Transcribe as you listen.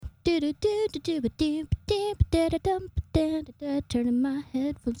Turning my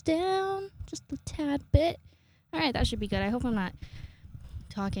headphones down just a tad bit. All right, that should be good. I hope I'm not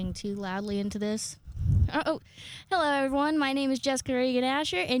talking too loudly into this. Hello everyone. My name is Jessica Reagan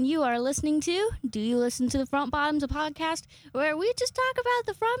Asher, and you are listening to Do You Listen to the Front Bottoms, a podcast where we just talk about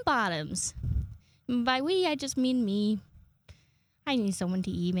the front bottoms. By we, I just mean me. I need someone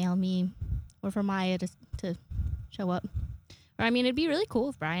to email me, or for Maya to show up. Or I mean, it'd be really cool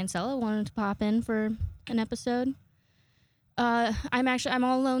if Brian Sella wanted to pop in for an episode. I'm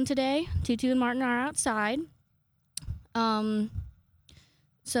all alone today. Tutu and Martin are outside. So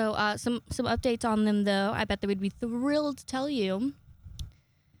some updates on them, though. I bet they would be thrilled to tell you.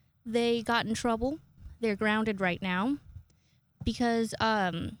 They got in trouble. They're grounded right now because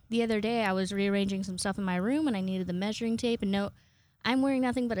the other day I was rearranging some stuff in my room and I needed the measuring tape. And no, I'm wearing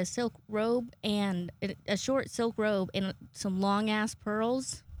nothing but a silk robe and a short silk robe and some long ass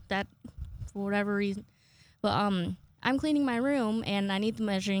pearls. That, for whatever reason, but I'm cleaning my room and I need the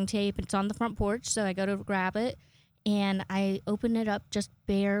measuring tape. It's on the front porch, so I go to grab it. And I open it up just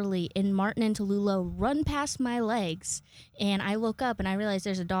barely, and Martin and Tallulah run past my legs. And I look up, and I realize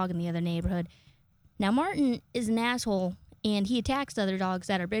there's a dog in the other neighborhood. Now, Martin is an asshole, and he attacks other dogs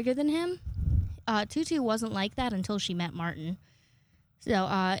that are bigger than him. Tutu wasn't like that until she met Martin. So,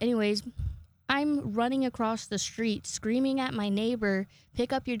 anyways, I'm running across the street, screaming at my neighbor,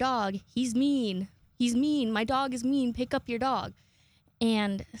 "Pick up your dog. He's mean. He's mean. My dog is mean. Pick up your dog."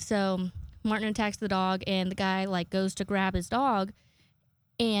 And so Martin attacks the dog, and the guy goes to grab his dog,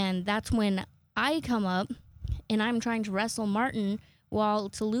 and that's when I come up, and I'm trying to wrestle Martin while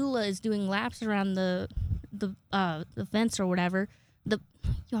Tallulah is doing laps around the fence or whatever, the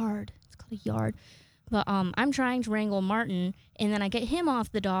yard. It's called a yard. But I'm trying to wrangle Martin, and then I get him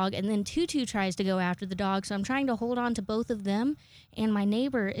off the dog, and then Tutu tries to go after the dog, so I'm trying to hold on to both of them, and my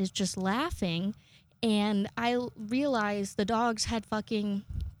neighbor is just laughing, and I realize the dogs had fucking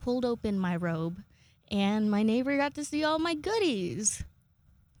pulled open my robe, and my neighbor got to see all my goodies.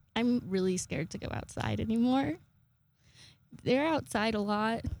 I'm really scared to go outside anymore. They're outside a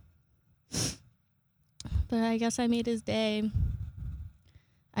lot, but I guess I made his day.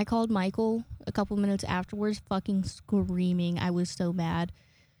 I called Michael a couple minutes afterwards, fucking screaming. I was so mad.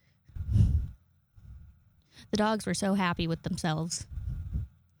 The dogs were so happy with themselves.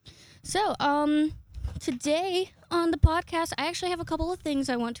 So, today on the podcast, I actually have a couple of things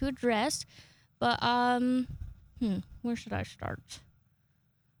I want to address, but, where should I start?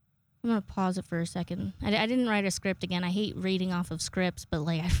 I'm going to pause it for a second. I didn't write a script again. I hate reading off of scripts, but,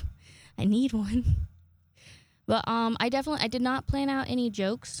 I need one. But, I did not plan out any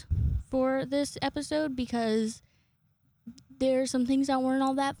jokes for this episode because there's some things that weren't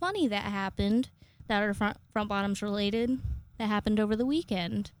all that funny that happened that are front bottoms related that happened over the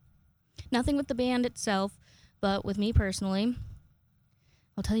weekend. Nothing with the band itself, but with me personally.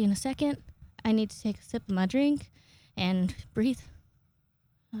 I'll tell you in a second. I need to take a sip of my drink and breathe.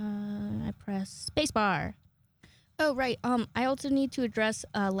 I press spacebar. Oh, right. I also need to address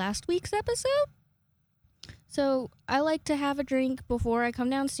last week's episode. So I like to have a drink before I come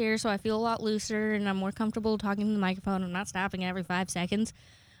downstairs so I feel a lot looser and I'm more comfortable talking to the microphone. I'm not stopping every 5 seconds.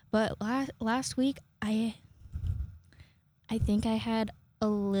 But last week, I think I had a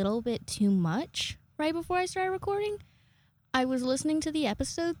little bit too much right before I started recording. I was listening to the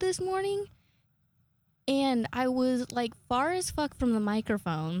episode this morning, and I was far as fuck from the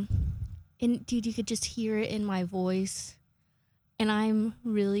microphone. And dude, you could just hear it in my voice. And I'm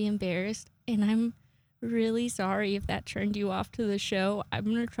really embarrassed, and I'm really sorry if that turned you off to the show. I'm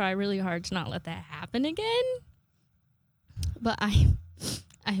going to try really hard to not let that happen again. But I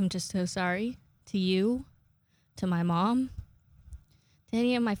am just so sorry to you, to my mom, to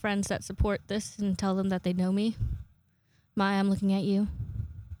any of my friends that support this and tell them that they know me. Maya, I'm looking at you.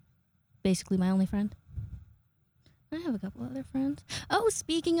 Basically my only friend. I have a couple other friends. Oh,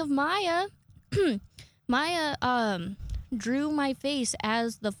 speaking of Maya, Maya drew my face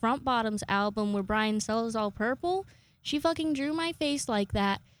as the Front Bottoms album where Brian Sella's all purple. She fucking drew my face like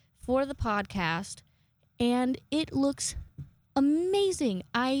that for the podcast, and it looks amazing.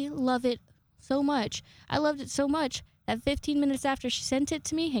 I love it so much. I loved it so much that 15 minutes after she sent it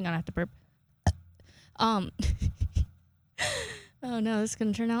to me, hang on, I have to burp. Oh no, this is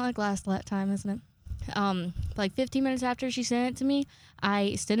gonna turn out like last time, isn't it? 15 minutes after she sent it to me,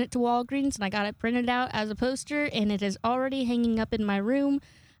 I sent it to Walgreens and I got it printed out as a poster, and it is already hanging up in my room.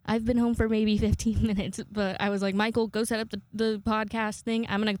 I've been home for maybe 15 minutes, but I was like, Michael, go set up the podcast thing.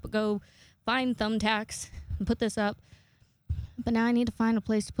 I'm gonna go find thumbtacks and put this up. But now I need to find a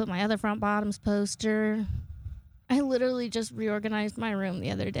place to put my other Front Bottoms poster. I literally just reorganized my room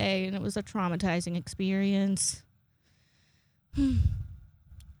the other day, and it was a traumatizing experience. I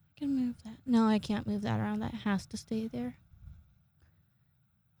can move that. No, I can't move that around. That has to stay there.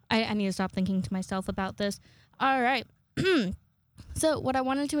 I need to stop thinking to myself about this. All right. So what I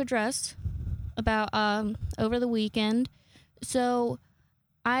wanted to address about over the weekend. So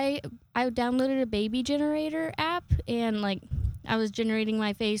I downloaded a baby generator app, and like I was generating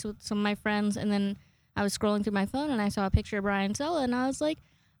my face with some of my friends, and then I was scrolling through my phone and I saw a picture of Brian Sella, and I was like,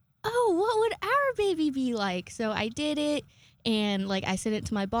 oh, what would our baby be like? So I did it, and like I sent it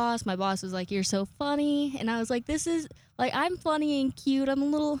to my boss. My boss was like, you're so funny. And I was like, this is like, I'm funny and cute. I'm a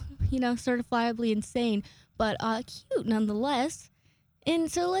little, certifiably insane, but cute nonetheless.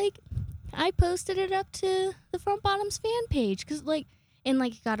 And so like I posted it up to the Front Bottoms fan page because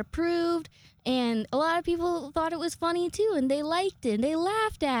it got approved, and a lot of people thought it was funny too, and they liked it and they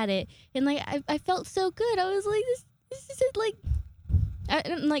laughed at it, and like I felt so good. I was like, this is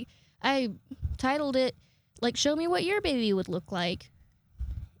it. I titled it like, show me what your baby would look like,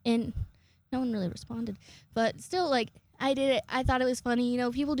 and no one really responded, but still, like, I did it. I thought it was funny.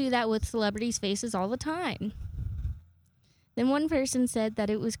 People do that with celebrities' faces all the time. Then one person said that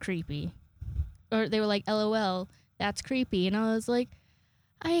it was creepy, or they were like, LOL, that's creepy. And I was like,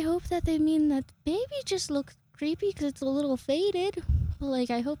 I hope that they mean that the baby just looks creepy because it's a little faded. But like,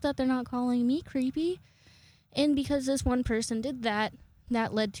 I hope that they're not calling me creepy. And because this one person did that,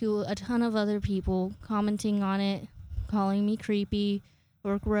 that led to a ton of other people commenting on it, calling me creepy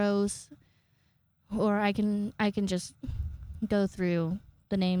or gross. Or I can just go through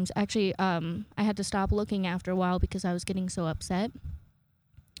the names. Actually, I had to stop looking after a while because I was getting so upset.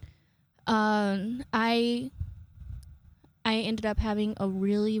 I ended up having a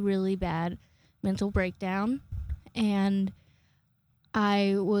really, really bad mental breakdown, and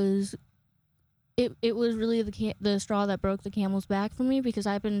it was really the straw that broke the camel's back for me, because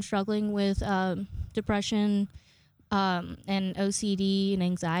I've been struggling with depression and OCD and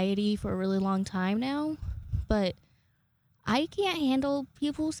anxiety for a really long time now, but I can't handle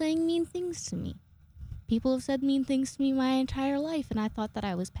people saying mean things to me. People have said mean things to me my entire life, and I thought that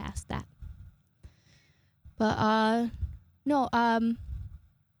I was past that. But no,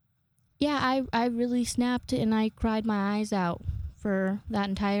 yeah, I really snapped and I cried my eyes out for that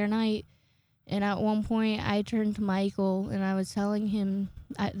entire night. And at one point, I turned to Michael and I was telling him,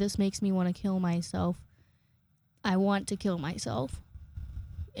 this makes me want to kill myself. I want to kill myself.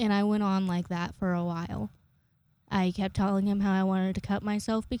 And I went on like that for a while. I kept telling him how I wanted to cut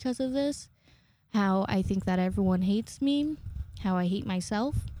myself because of this, how I think that everyone hates me, how I hate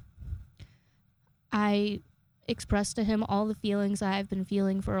myself. I expressed to him all the feelings I've been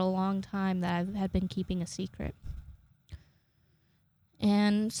feeling for a long time that I had been keeping a secret.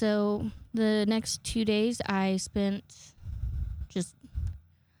 And so the next 2 days I spent just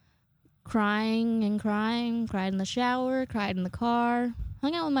crying and crying, cried in the shower, cried in the car,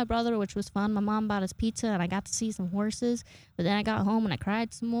 hung out with my brother, which was fun. My mom bought us pizza and I got to see some horses, but then I got home and I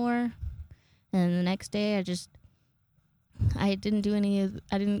cried some more. And the next day I didn't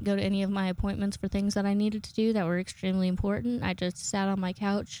go to any of my appointments for things that I needed to do that were extremely important. I just sat on my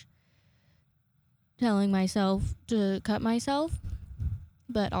couch telling myself to cut myself,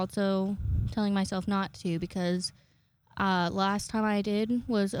 but also telling myself not to, because last time I did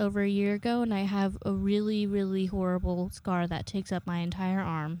was over a year ago, and I have a really, really horrible scar that takes up my entire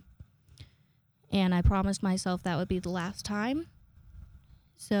arm. And I promised myself that would be the last time.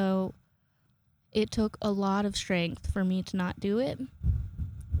 So it took a lot of strength for me to not do it.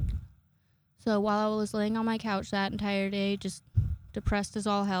 So while I was laying on my couch that entire day, just depressed as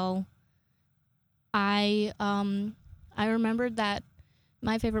all hell, I remembered that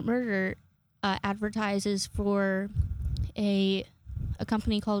My Favorite Murder advertises for a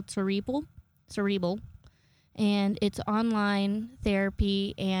company called Cerebral, and it's online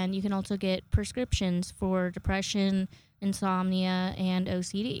therapy, and you can also get prescriptions for depression, insomnia, and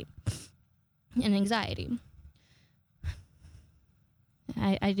OCD and anxiety.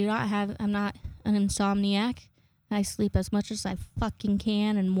 I'm not an insomniac. I sleep as much as I fucking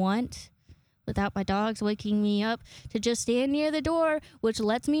can and want without my dogs waking me up to just stand near the door, which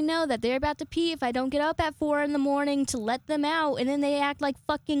lets me know that they're about to pee if I don't get up at 4 a.m. to let them out. And then they act like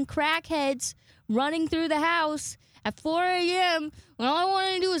fucking crackheads running through the house at 4 a.m. when all I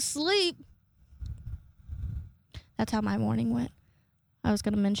want to do is sleep. That's how my morning went. I was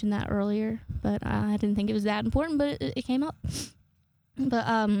going to mention that earlier, but I didn't think it was that important, but it came up. But,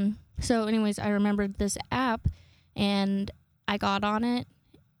 so anyways, I remembered this app, and I got on it,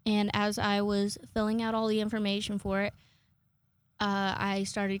 and as I was filling out all the information for it, I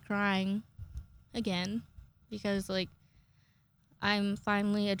started crying again, because, like, I'm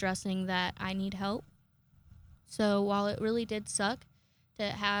finally addressing that I need help. So while it really did suck to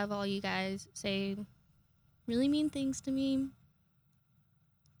have all you guys say really mean things to me,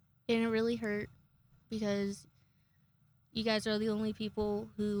 and it really hurt because you guys are the only people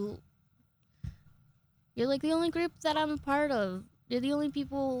who, you're like the only group that I'm a part of. You're the only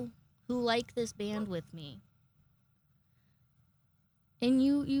people who like this band with me. And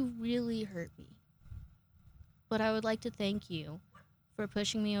you really hurt me. But I would like to thank you for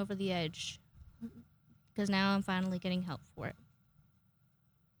pushing me over the edge, because now I'm finally getting help for it.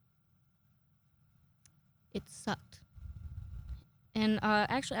 It sucked. And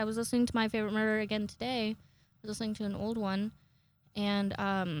actually, I was listening to My Favorite Murder again today. I was listening to an old one, and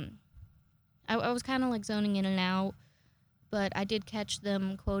I was kind of like zoning in and out, but I did catch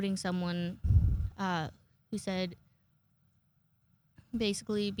them quoting someone who said,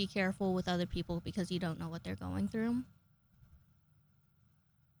 basically, be careful with other people because you don't know what they're going through.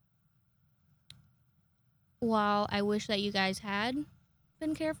 While I wish that you guys had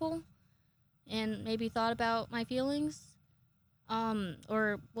been careful and maybe thought about my feelings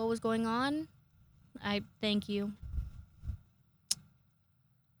or what was going on, I thank you,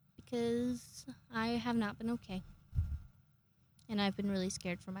 because I have not been okay, and I've been really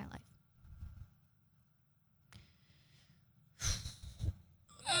scared for my life.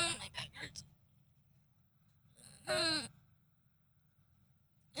 My back hurts.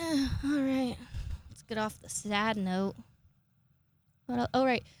 All right, let's get off the sad note. All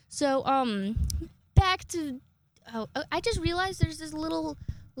right, so back to. Oh, I just realized there's this little.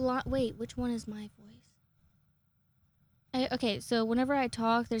 Wait, which one is my voice? Okay, so whenever I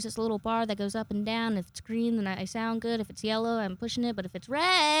talk, there's this little bar that goes up and down. If it's green, then I sound good. If it's yellow, I'm pushing it. But if it's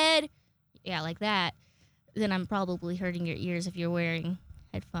red, yeah, like that, then I'm probably hurting your ears if you're wearing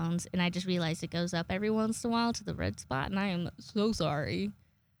headphones. And I just realized it goes up every once in a while to the red spot, and I am so sorry.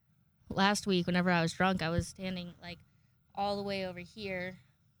 Last week, whenever I was drunk, I was standing like all the way over here.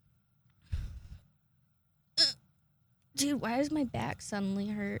 Dude, why does my back suddenly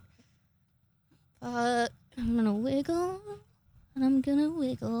hurt? I'm gonna wiggle, and I'm gonna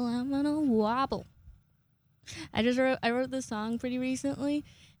wiggle, I'm gonna wobble. I wrote this song pretty recently,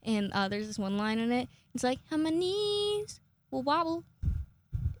 and there's this one line in it. It's like, how my knees will wobble.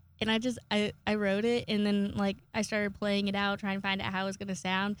 And I wrote it, and then like I started playing it out, trying to find out how it was gonna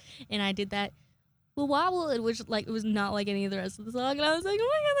sound, and I did that will wobble, which like it was not like any of the rest of the song, and I was like, oh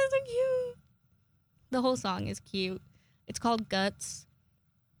my god, that's so cute. The whole song is cute. It's called Guts,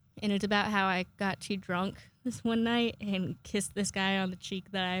 and it's about how I got too drunk this one night and kissed this guy on the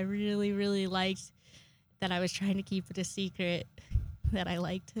cheek that I really, really liked, that I was trying to keep it a secret that I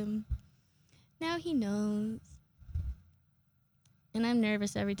liked him. Now he knows. And I'm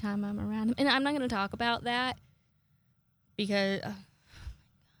nervous every time I'm around him. And I'm not going to talk about that because...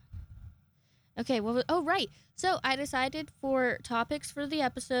 okay, right. So I decided for topics for the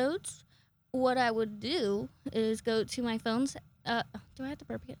episodes, what I would do is go to my phone's... do I have to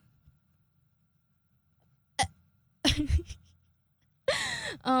burp again?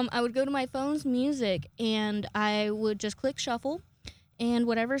 I would go to my phone's music, and I would just click shuffle, and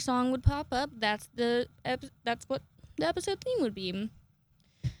whatever song would pop up, that's what the episode theme would be.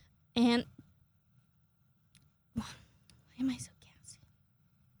 And why am I so gassy?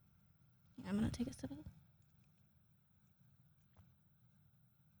 I'm gonna take a sip of it.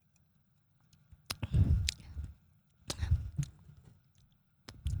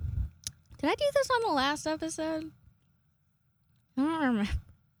 Did I do this on the last episode? I don't remember.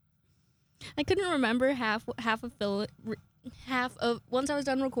 I couldn't remember half of once I was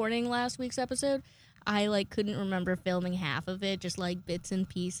done recording last week's episode. I like couldn't remember filming half of it, just like bits and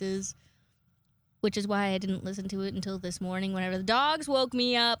pieces, which is why I didn't listen to it until this morning whenever the dogs woke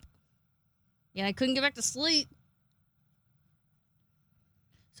me up. Yeah, I couldn't get back to sleep.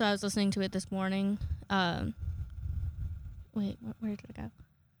 So I was listening to it this morning. Wait, where did it go?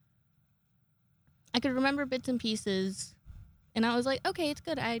 I could remember bits and pieces, and I was like, okay, it's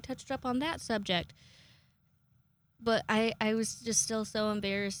good. I touched up on that subject. But I was just still so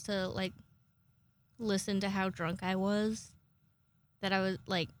embarrassed to, like, listen to how drunk I was that I was,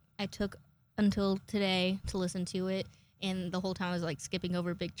 like, I took until today to listen to it, and the whole time I was, like, skipping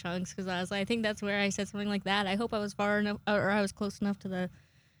over big chunks because I was like, I think that's where I said something like that. I hope I was far enough, or I was close enough to the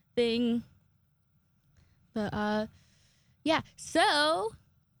thing. But, yeah. So,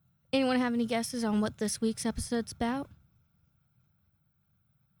 anyone have any guesses on what this week's episode's about?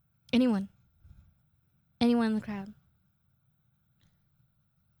 Anyone? Anyone in the crowd?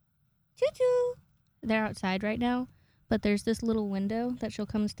 Choo-choo! They're outside right now, but there's this little window that she'll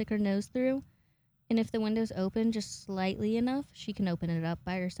come stick her nose through, And if the window's open just slightly enough, she can open it up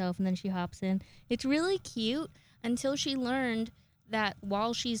by herself, and then she hops in. It's really cute until she learned that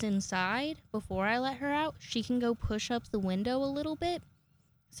while she's inside, before I let her out, she can go push up the window a little bit.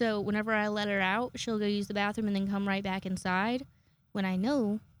 So whenever I let her out, she'll go use the bathroom and then come right back inside. When I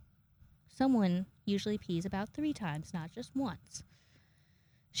know someone usually pees about 3 times, not just once.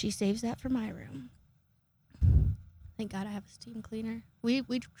 She saves that for my room. Thank God I have a steam cleaner. We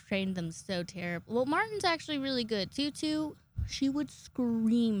trained them so terrible. Well, Martin's actually really good. Tutu, she would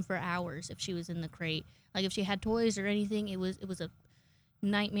scream for hours if she was in the crate. Like if she had toys or anything, it was a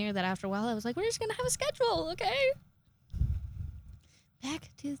nightmare that after a while I was like, we're just gonna have a schedule, okay?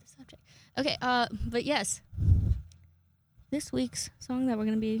 Back to the subject. Okay, but yes. This week's song that we're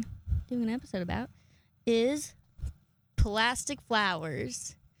gonna be doing an episode about is Plastic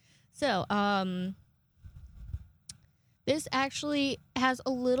Flowers. So, this actually has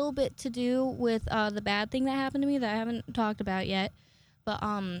a little bit to do with the bad thing that happened to me that I haven't talked about yet. But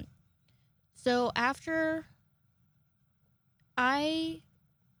so after how do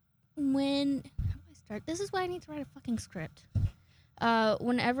I start? This is why I need to write a fucking script.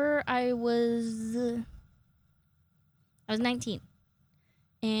 Whenever I was 19,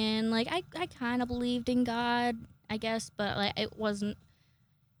 and like I kind of believed in God, I guess, but like it wasn't.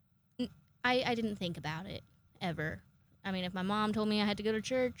 I didn't think about it ever. I mean, if my mom told me I had to go to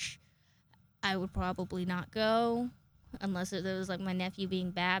church, I would probably not go unless it was like my nephew being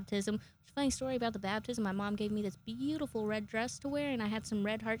baptism. Funny story about the baptism. My mom gave me this beautiful red dress to wear, and I had some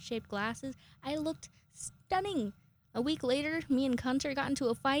red heart-shaped glasses. I looked stunning. A week later, me and Hunter got into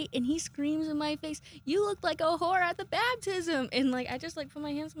a fight, and he screams in my face, "You look like a whore at the baptism!" And like I just like put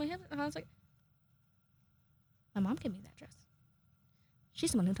my hands on my hips, and I was like, my mom gave me that dress.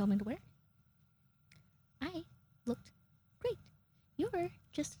 She's the one who told me to wear it. I looked great. You're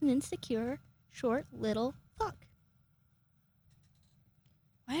just an insecure, short little fuck.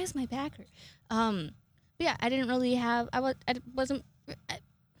 Why is my back hurt? But yeah, I didn't really have. I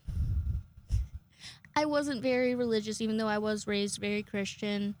wasn't very religious, even though I was raised very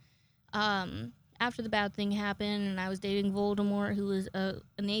Christian. After the bad thing happened, and I was dating Voldemort, who was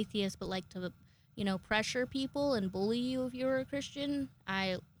an atheist, but liked to, pressure people and bully you if you were a Christian.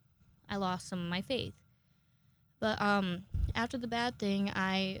 I lost some of my faith. But after the bad thing,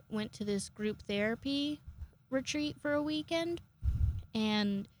 I went to this group therapy retreat for a weekend,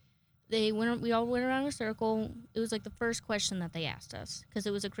 and we all went around in a circle. It was like the first question that they asked us, because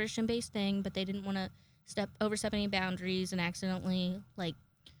it was a Christian-based thing, but they didn't want to overstep any boundaries and accidentally, like,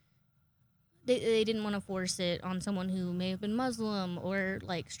 they didn't want to force it on someone who may have been Muslim or,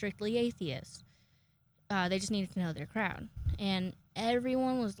 like, strictly atheist. They just needed to know their crowd. And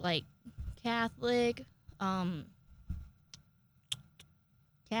everyone was, like, Catholic, for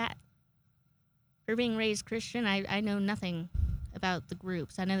being raised Christian, I know nothing about the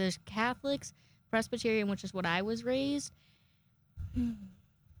groups. I know there's Catholics, Presbyterian, which is what I was raised.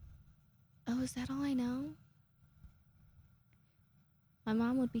 Oh, is that all I know? My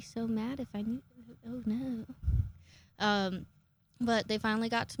mom would be so mad if I knew. Oh, no. But they finally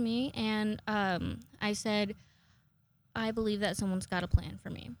got to me, and I said, I believe that someone's got a plan for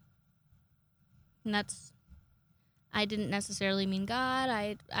me. And I didn't necessarily mean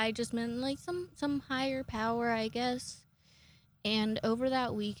God. I just meant like some higher power, I guess. And over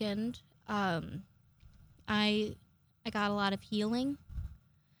that weekend, I got a lot of healing,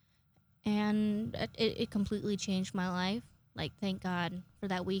 and it completely changed my life. Like, thank God for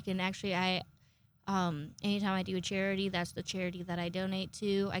that weekend. Actually, anytime I do a charity, that's the charity that I donate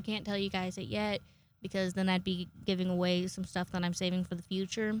to. I can't tell you guys it yet, because then I'd be giving away some stuff that I'm saving for the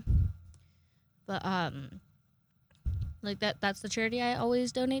future. But like that's the charity I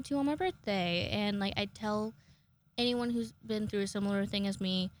always donate to on my birthday. And like I tell anyone who's been through a similar thing as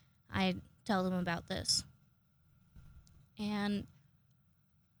me, I tell them about this. And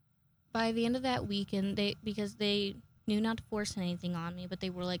by the end of that weekend, because they knew not to force anything on me, but they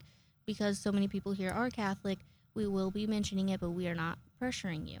were like, because so many people here are Catholic, we will be mentioning it, but we are not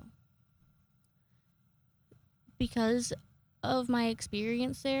pressuring you. Because of my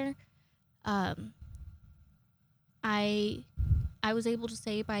experience there, I was able to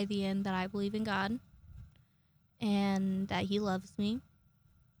say by the end that I believe in God and that He loves me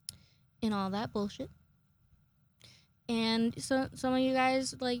and all that bullshit. And so some of you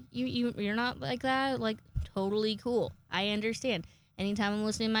guys, like, you're not like that, like, totally cool. I understand. Anytime I'm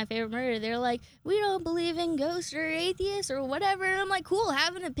listening to My Favorite Murder, they're like, we don't believe in ghosts or atheists or whatever. And I'm like, cool,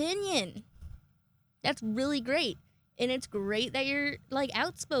 have an opinion. That's really great. And it's great that you're, like,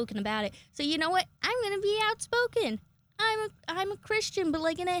 outspoken about it. So you know what? I'm going to be outspoken. I'm a Christian, but,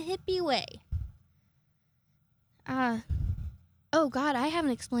 like, in a hippie way. Oh God, I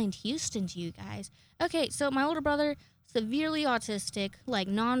haven't explained Houston to you guys. Okay, so my older brother, severely autistic, like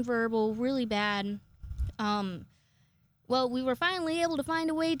nonverbal, really bad. Well, we were finally able to find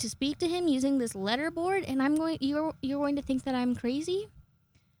a way to speak to him using this letterboard, and you're going to think that I'm crazy,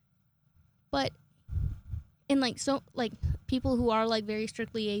 but people who are like very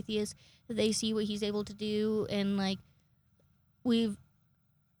strictly atheists, they see what he's able to do, and like we've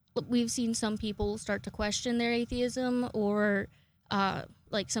seen some people start to question their atheism, or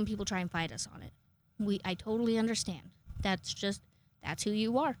like some people try and fight us on it. I totally understand. That's who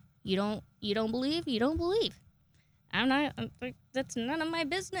you are. You don't believe. You don't believe. That's none of my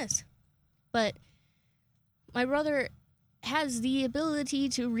business. But my brother has the ability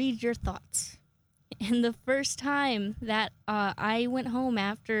to read your thoughts. And the first time that I went home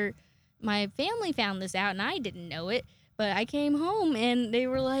after my family found this out, and I didn't know it, but I came home and they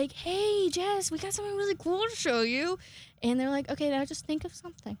were like, "Hey, Jess, we got something really cool to show you." And they're like, "Okay, now just think of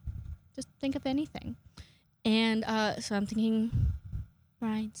something. Just think of anything." And so I'm thinking,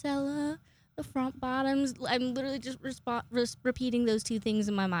 Brian Sella, the Front Bottoms. I'm literally just repeating those two things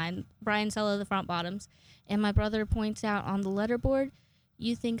in my mind. Brian Sella, the Front Bottoms. And my brother points out on the letterboard,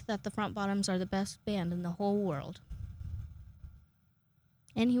 "You think that the Front Bottoms are the best band in the whole world."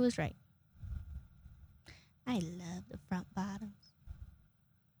 And he was right. I love the Front Bottoms.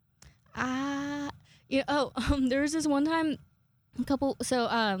 There was this one time,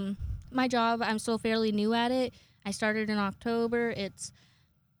 my job, I'm still fairly new at it. I started in October. It's,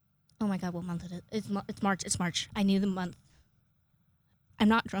 oh my God, what month is it? It's March. It's March. I knew the month. I'm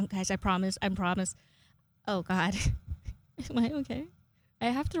not drunk, guys. I promise. Oh God. Am I okay? I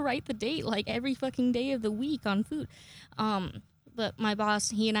have to write the date like every fucking day of the week on food. But my boss,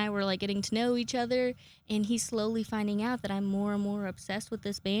 he and I were like getting to know each other, and he's slowly finding out that I'm more and more obsessed with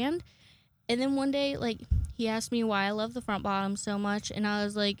this band. And then one day, like, he asked me why I love the Front Bottoms so much, and I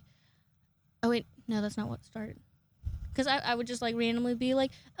was like, oh wait, no, that's not what started. Because I would just like randomly be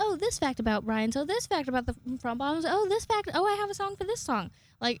like, oh, this fact about Brian, so this fact about the Front Bottoms, oh, this fact, oh, I have a song for this song.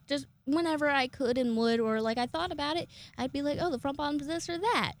 Like, just whenever I could and would, or like I thought about it, I'd be like, oh, the Front Bottoms this or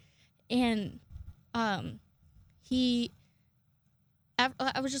that. And I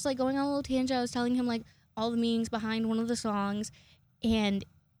was just like going on a little tangent. I was telling him like all the meanings behind one of the songs, and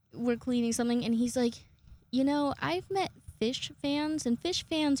we're cleaning something, and he's like, I've met Fish fans, and Fish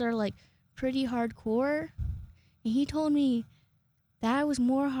fans are like pretty hardcore. And he told me that I was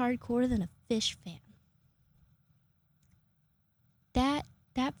more hardcore than a Fish fan. That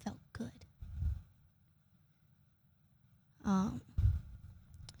felt good.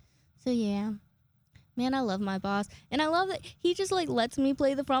 So yeah. Man, I love my boss. And I love that he just like lets me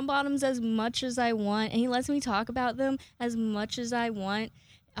play the Front Bottoms as much as I want, and he lets me talk about them as much as I want.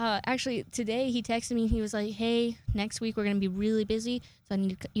 Actually, today he texted me and he was like, "Hey, next week we're going to be really busy, so I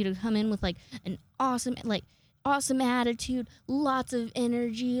need you to come in with like an awesome attitude, lots of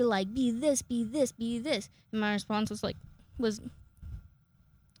energy, like be this, be this, be this." And my response was, "Can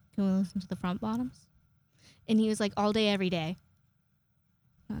we listen to the Front Bottoms?" And he was like, "All day, every day."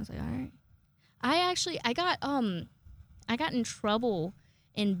 And I was like, "All right." I got in trouble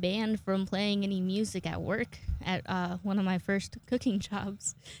and banned from playing any music at work at one of my first cooking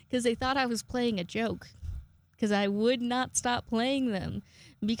jobs because they thought I was playing a joke, because I would not stop playing them.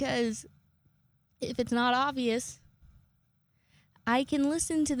 Because if it's not obvious, I can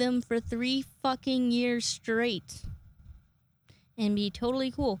listen to them for 3 fucking years straight and be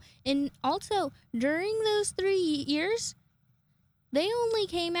totally cool. And also, during those 3 years, they only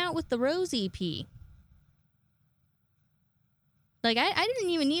came out with the Rose EP. Like, I didn't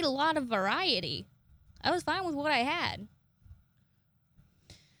even need a lot of variety. I was fine with what I had.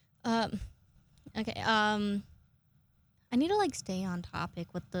 Okay, I need to, like, stay on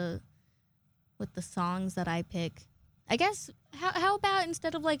topic with the songs that I pick. I guess, how about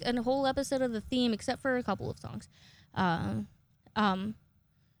instead of, like, a whole episode of the theme, except for a couple of songs,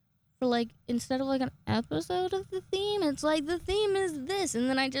 for, like, instead of, like, an episode of the theme, it's like, the theme is this, and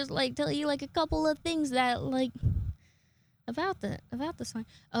then I just, like, tell you, like, a couple of things that, like, about the song.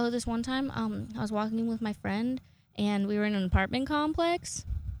 Oh, this one time, I was walking with my friend, and we were in an apartment complex,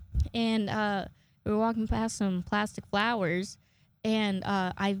 and, we were walking past some plastic flowers, and,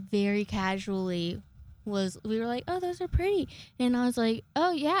 I very casually we were like, "Oh, those are pretty," and I was like,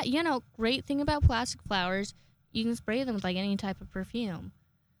 "Oh, yeah, great thing about plastic flowers, you can spray them with, like, any type of perfume."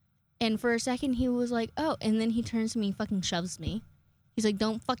 And for a second, he was like, "Oh," and then he turns to me and fucking shoves me. He's like,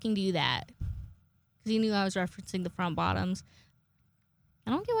 "Don't fucking do that." Because he knew I was referencing the Front Bottoms. I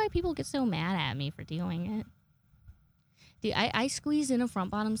don't get why people get so mad at me for doing it. Dude, I squeeze in a front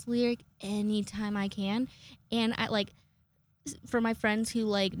bottoms lyric anytime I can. And I like, for my friends who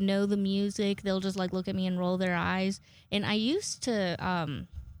like know the music, they'll just like look at me and roll their eyes. And I used to,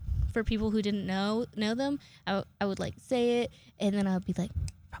 for people who didn't know them, I would like say it, and then I would be like,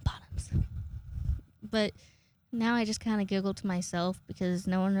 front bottoms. But now I just kind of giggle to myself because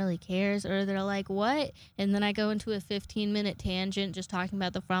no one really cares, or they're like, what? And then I go into a 15-minute tangent just talking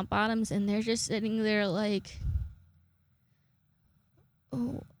about the front bottoms, and they're just sitting there like,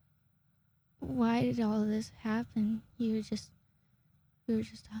 oh, why did all of this happen? We were just talking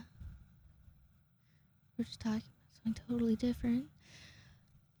about something totally different.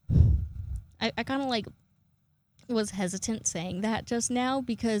 I kind of like was hesitant saying that just now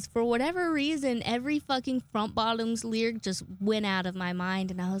because for whatever reason, every fucking front bottoms lyric just went out of my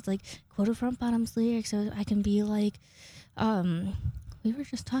mind, and I was like, quote a front bottoms lyric so I can be like, we were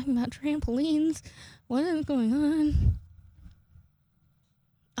just talking about trampolines. What is going on?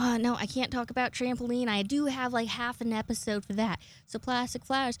 No, I can't talk about trampoline. I do have like half an episode for that. So plastic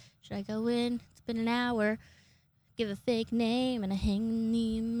flowers. Should I go in? It's been an hour. Give a fake name and a hang in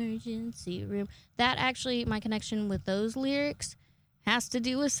the emergency room. That actually, my connection with those lyrics has to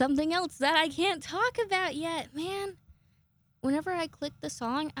do with something else that I can't talk about yet, man. Whenever I clicked the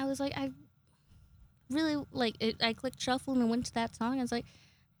song, I was like, I really like it. I clicked shuffle and went to that song. I was like,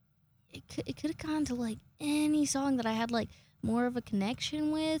 it could have gone to like any song that I had like more of a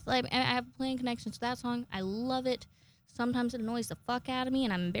connection with. Like I have playing connections to that song. I love it. Sometimes it annoys the fuck out of me,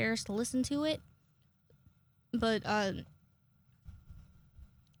 and I'm embarrassed to listen to it. But I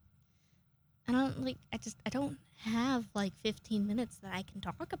don't have like 15 minutes that I can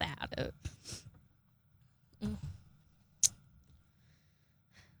talk about it.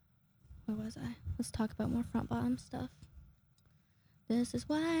 Where was I? Let's talk about more front bottom stuff. This is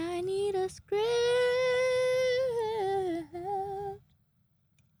why I need a script.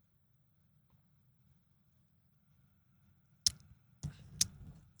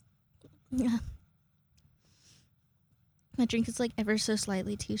 Yeah. My drink is like ever so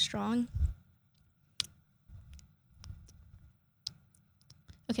slightly too strong.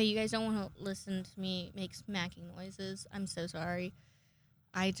 Okay, you guys don't want to listen to me make smacking noises. I'm so sorry.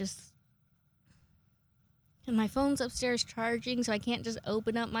 And my phone's upstairs charging, so I can't just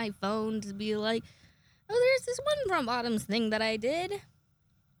open up my phone to be like, oh, there's this one front bottoms thing that I did.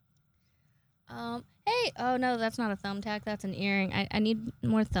 Hey, oh no, that's not a thumbtack, that's an earring. I need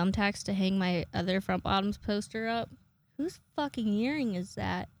more thumbtacks to hang my other front bottoms poster up. Whose fucking earring is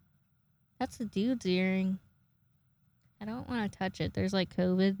that? That's a dude's earring. I don't want to touch it. There's like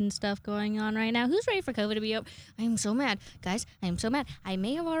COVID and stuff going on right now. Who's ready for COVID to be up? I am so mad. Guys, I am so mad. I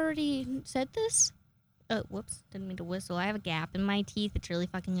may have already said this. Oh, whoops. Didn't mean to whistle. I have a gap in my teeth. It's really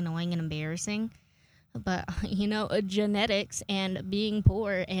fucking annoying and embarrassing. But, you know, genetics and being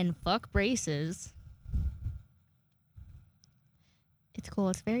poor and fuck braces. It's cool.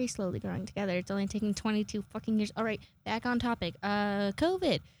 It's very slowly growing together. It's only taking 22 fucking years. All right, back on topic.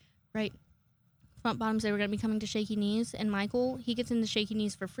 COVID. Right. Front bottoms, they were going to be coming to Shaky Knees. And Michael, he gets into Shaky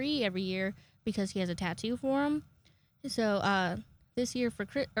Knees for free every year because he has a tattoo for him. So, last year for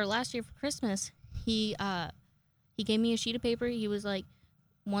Christmas, he gave me a sheet of paper. He was like,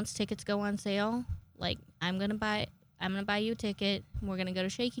 once tickets go on sale, like, I'm going to buy you a ticket. And we're going to go to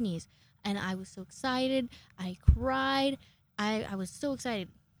Shaky Knees. And I was so excited. I cried. I was so excited.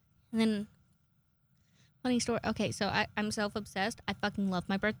 And then, funny story. Okay, so I'm self-obsessed. I fucking love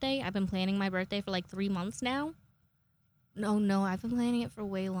my birthday. I've been planning my birthday for like 3 months now. No, I've been planning it for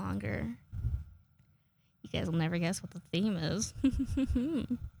way longer. You guys will never guess what the theme is.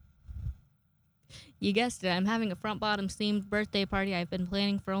 You guessed it. I'm having a front bottoms themed birthday party I've been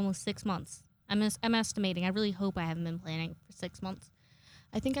planning for almost 6 months. I'm estimating. I really hope I haven't been planning for 6 months.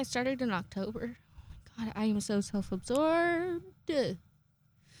 I think I started in October. God, I am so self-absorbed.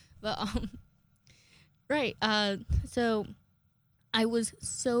 But, right, so I was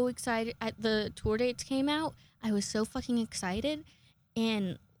so excited. The tour dates came out. I was so fucking excited.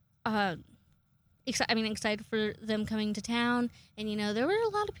 And, excited for them coming to town. And, you know, there were a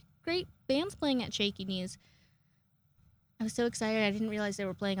lot of great bands playing at Shaky Knees. I was so excited. I didn't realize they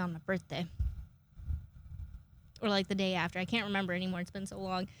were playing on my birthday. Or, like, the day after. I can't remember anymore. It's been so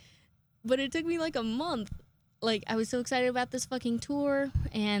long. But it took me, like, a month. Like, I was so excited about this fucking tour.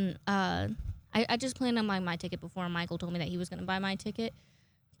 And, I just planned on buying my ticket before Michael told me that he was going to buy my ticket.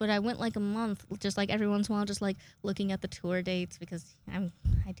 But I went, like, a month, just, like, every once in a while, just, like, looking at the tour dates. Because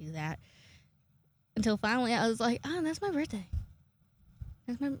I do that. Until finally, I was like, oh, that's my birthday.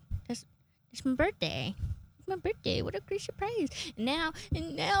 That's my birthday. It's my birthday. What a great surprise. And now,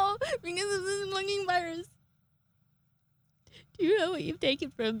 because of this fucking virus, You know what you've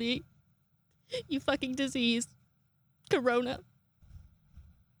taken from me. You fucking disease. Corona.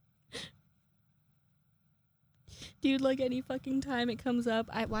 Dude, like any fucking time it comes up,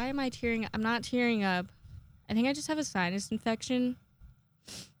 why am I tearing up? I'm not tearing up. I think I just have a sinus infection.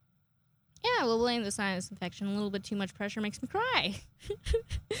 Yeah, we'll blame the sinus infection. A little bit too much pressure makes me cry.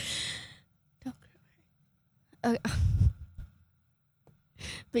 Don't cry.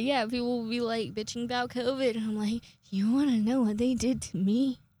 But yeah, people will be like bitching about COVID. And I'm like, you want to know what they did to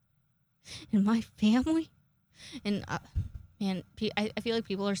me and my family? And man, I feel like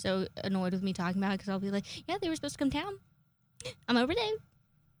people are so annoyed with me talking about it because I'll be like, yeah, they were supposed to come down on my birthday.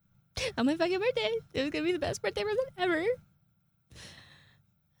 On my fucking birthday. It was going to be the best birthday present ever.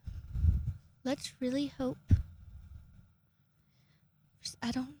 Let's really hope. I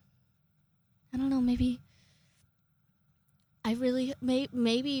don't know, maybe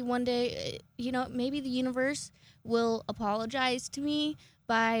maybe one day, maybe the universe will apologize to me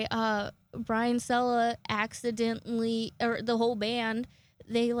by Brian Sella accidentally, or the whole band,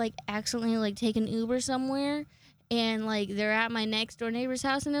 they like accidentally like take an Uber somewhere and like they're at my next door neighbor's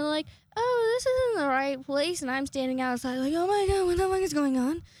house and they're like, oh, this isn't the right place, and I'm standing outside like, oh my god, what the fuck is going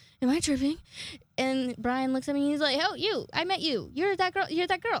on? Am I tripping? And Brian looks at me and he's like, oh, I met you. You're that girl.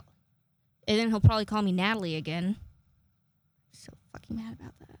 And then he'll probably call me Natalie again. So fucking mad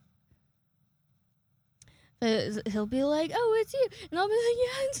about that. But he'll be like, oh, it's you. And I'll be like,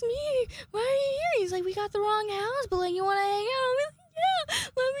 yeah, it's me. Why are you here? He's like, we got the wrong house, but like, you want to hang out? I'll be like, yeah,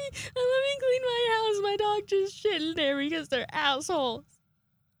 let me clean my house. My dog just shit in there because they're assholes.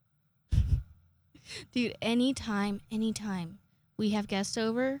 Dude, anytime we have guests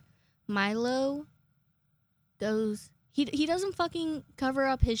over, Milo goes, he doesn't fucking cover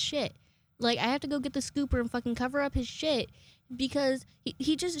up his shit. Like, I have to go get the scooper and fucking cover up his shit because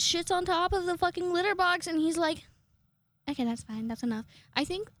he just shits on top of the fucking litter box and he's like, okay, that's fine, that's enough. I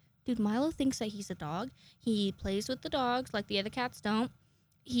think, dude, Milo thinks that he's a dog. He plays with the dogs like the other cats don't.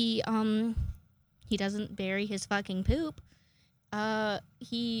 He doesn't bury his fucking poop. He'll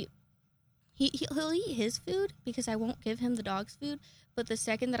eat his food because I won't give him the dog's food. But the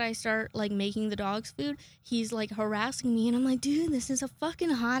second that I start like making the dog's food, he's like harassing me, and I'm like, dude, this is a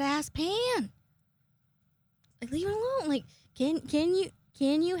fucking hot ass pan. Like, leave it alone. Like, can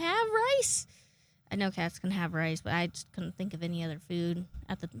you have rice? I know cats can have rice, but I just couldn't think of any other food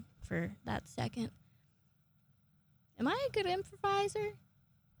for that second. Am I a good improviser?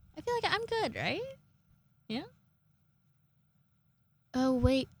 I feel like I'm good, right? Yeah. Oh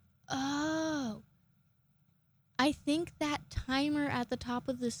wait. Oh. I think that timer at the top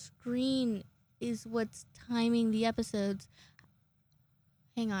of the screen is what's timing the episodes.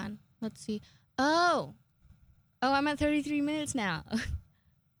 Hang on. Let's see. Oh, I'm at 33 minutes now.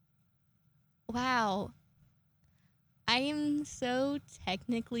 Wow. I am so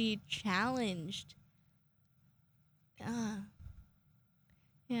technically challenged.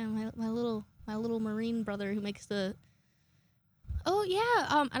 Yeah, my little Marine brother who makes the... Oh,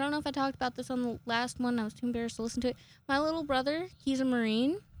 yeah, I don't know if I talked about this on the last one. I was too embarrassed to listen to it. My little brother, he's a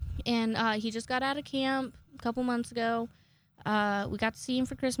Marine, and he just got out of camp a couple months ago. We got to see him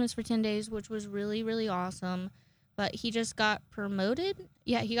for Christmas for 10 days, which was really, really awesome. But he just got promoted.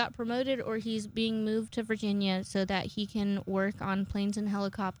 Yeah, he got promoted, or he's being moved to Virginia so that he can work on planes and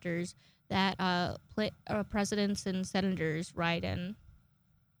helicopters that presidents and senators ride in.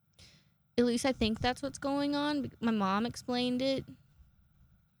 At least I think that's what's going on. My mom explained it.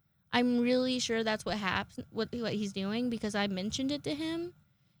 I'm really sure that's what happens, what he's doing, because I mentioned it to him,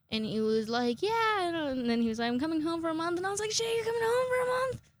 and he was like, yeah, and then he was like, I'm coming home for a month, and I was like, shit, you're coming home for a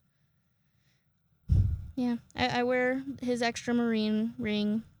month? Yeah, I wear his extra Marine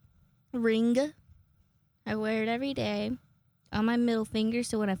ring. I wear it every day on my middle finger,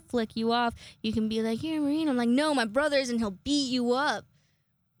 so when I flick you off, you can be like, you're a Marine. I'm like, no, my brother is, and he'll beat you up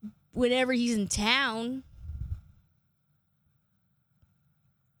whenever he's in town.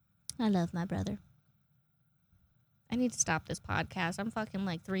 I love my brother. I need to stop this podcast. I'm fucking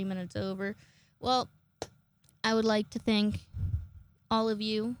like 3 minutes over. Well, I would like to thank all of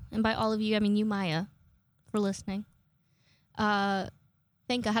you, and by all of you, I mean you, Maya, for listening.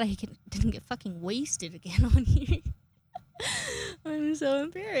 Thank God I didn't get fucking wasted again on here. I'm so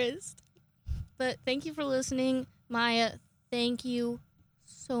embarrassed. But thank you for listening. Maya, thank you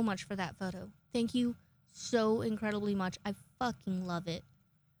so much for that photo. Thank you so incredibly much. I fucking love it.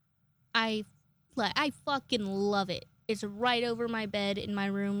 I fucking love it. It's right over my bed in my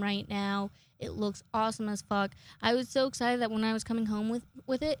room right now. It looks awesome as fuck. I was so excited that when I was coming home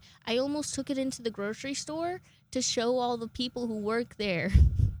with it, I almost took it into the grocery store to show all the people who work there.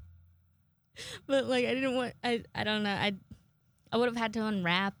 But like, I didn't want, I don't know. I would have had to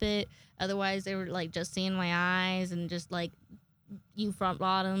unwrap it. Otherwise, they were like just seeing my eyes and just like you front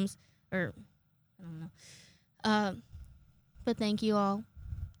bottoms or I don't know. But thank you all.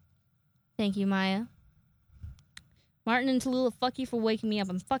 Thank you, Maya. Martin and Tallulah, fuck you for waking me up.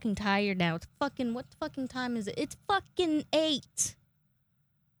 I'm fucking tired now. It's fucking, what fucking time is it? It's fucking 8. It's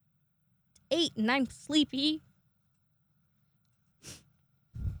 8 and I'm sleepy.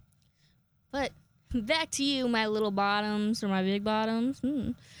 But back to you, my little bottoms or my big bottoms.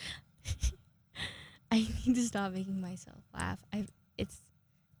 I need to stop making myself laugh.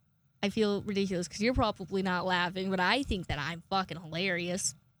 I feel ridiculous because you're probably not laughing, but I think that I'm fucking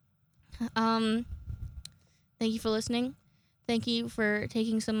hilarious. Thank you for listening. Thank you for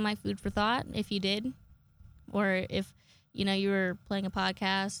taking some of my food for thought, if you did. Or if, you know, you were playing a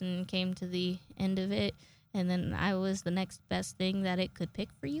podcast and came to the end of it, and then I was the next best thing that it could pick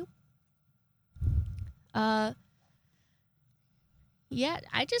for you. Yeah,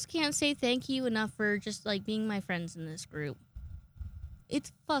 I just can't say thank you enough for just, like, being my friends in this group.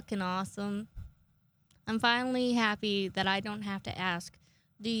 It's fucking awesome. I'm finally happy that I don't have to ask,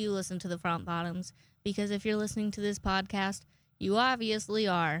 do you listen to the Front Bottoms? Because if you're listening to this podcast, you obviously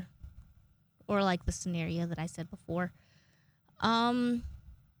are. Or like the scenario that I said before. Man,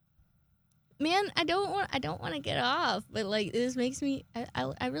 I don't want to get off, but like this makes me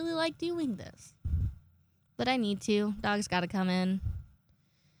I really like doing this. But I need to. Dog's got to come in.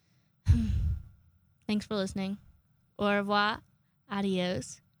 Thanks for listening. Au revoir.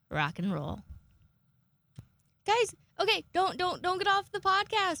 Adios. Rock and roll. Guys, okay, don't get off the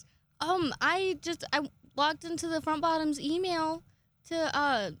podcast. I logged into the Front Bottoms email to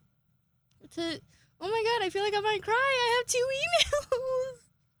oh my god, I feel like I might cry. I have 2 emails.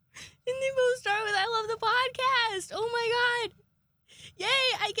 And they both start with I love the podcast. Oh my god.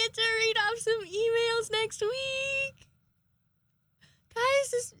 Yay, I get to read off some emails next week.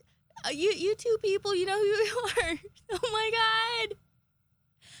 Guys, this you 2 people, you know who you are. Oh my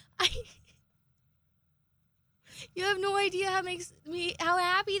god. You have no idea how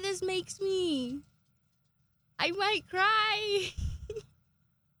happy this makes me. I might cry.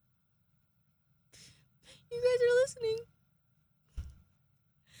 You guys are listening.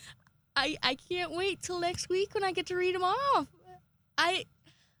 I can't wait till next week when I get to read them off.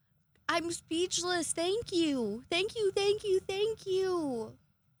 I'm speechless. Thank you. Thank you.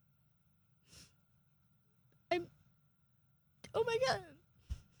 Oh my god.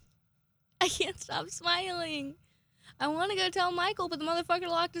 I can't stop smiling. I want to go tell Michael, but the motherfucker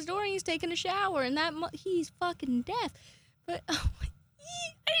locked his door and he's taking a shower, and he's fucking deaf. But I'm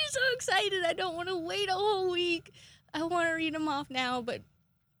so excited. I don't want to wait a whole week. I want to read them off now, but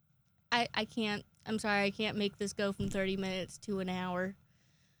I can't. I'm sorry, I can't make this go from 30 minutes to an hour.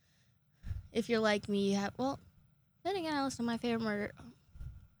 If you're like me, then again, I listen to My Favorite Murder.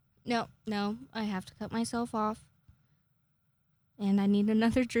 No, I have to cut myself off. And I need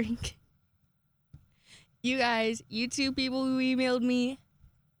another drink. You guys, you 2 people who emailed me,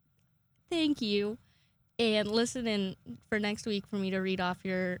 thank you. And listen in for next week for me to read off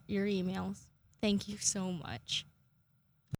your emails. Thank you so much.